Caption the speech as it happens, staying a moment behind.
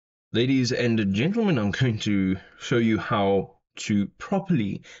Ladies and gentlemen, I'm going to show you how to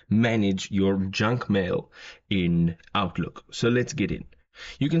properly manage your junk mail in Outlook. So let's get in.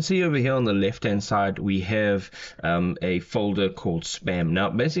 You can see over here on the left hand side, we have a folder called spam. Now,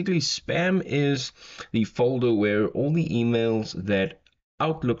 basically, spam is the folder where all the emails that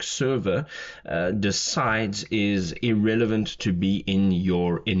Outlook server decides is irrelevant to be in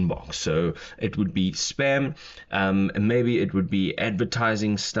your inbox. So it would be spam, and maybe it would be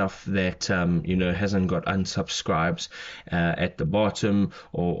advertising stuff that hasn't got unsubscribes at the bottom,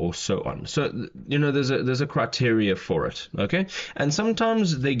 or so on. So there's a criteria for it, okay? And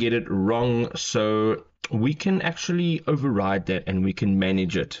sometimes they get it wrong, so we can actually override that and we can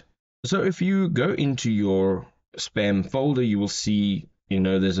manage it. So if you go into your spam folder, you will see,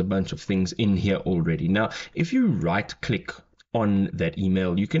 there's a bunch of things in here already. Now, if you right click on that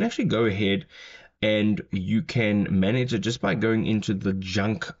email, you can actually go ahead and you can manage it just by going into the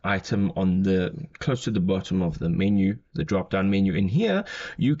junk item on the close to the bottom of the menu, the drop down menu. In here,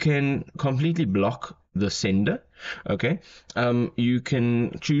 you can completely block the sender. Okay, you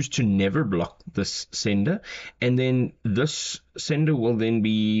can choose to never block this sender, and then this sender will then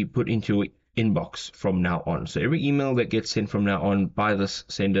be put into inbox from now on. So every email that gets sent from now on by this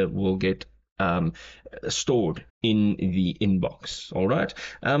sender will get stored in the inbox. All right.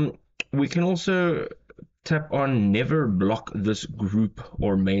 We can also tap on never block this group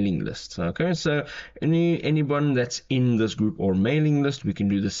or mailing list. Okay, so anyone that's in this group or mailing list, we can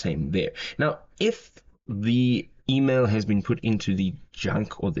do the same there. Now, if the email has been put into the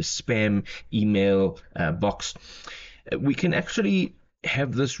junk or the spam email box, we can actually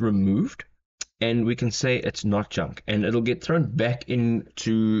have this removed, and we can say it's not junk, and it'll get thrown back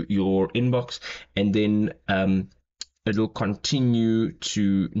into your inbox, and then it'll continue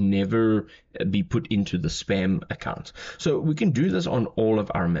to never be put into the spam account. So we can do this on all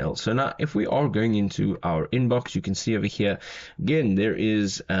of our mail. So now if we are going into our inbox, you can see over here, again, there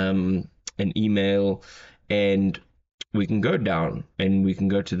is an email, and we can go down and we can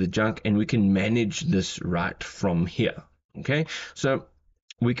go to the junk, and we can manage this right from here. Okay, so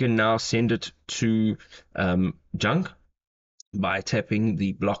we can now send it to junk by tapping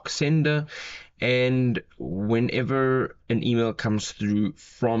the block sender, and whenever an email comes through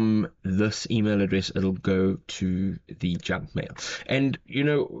from this email address, it'll go to the junk mail. And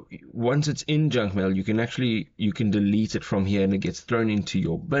once it's in junk mail, you can delete it from here, and it gets thrown into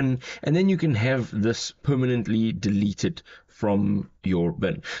your bin, and then you can have this permanently deleted from your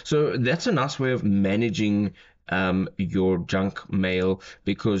bin. So that's a nice way of managing your junk mail,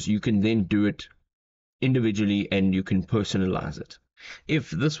 because you can then do it individually and you can personalize it. If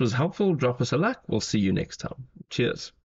this was helpful, drop us a like. We'll see you next time. Cheers.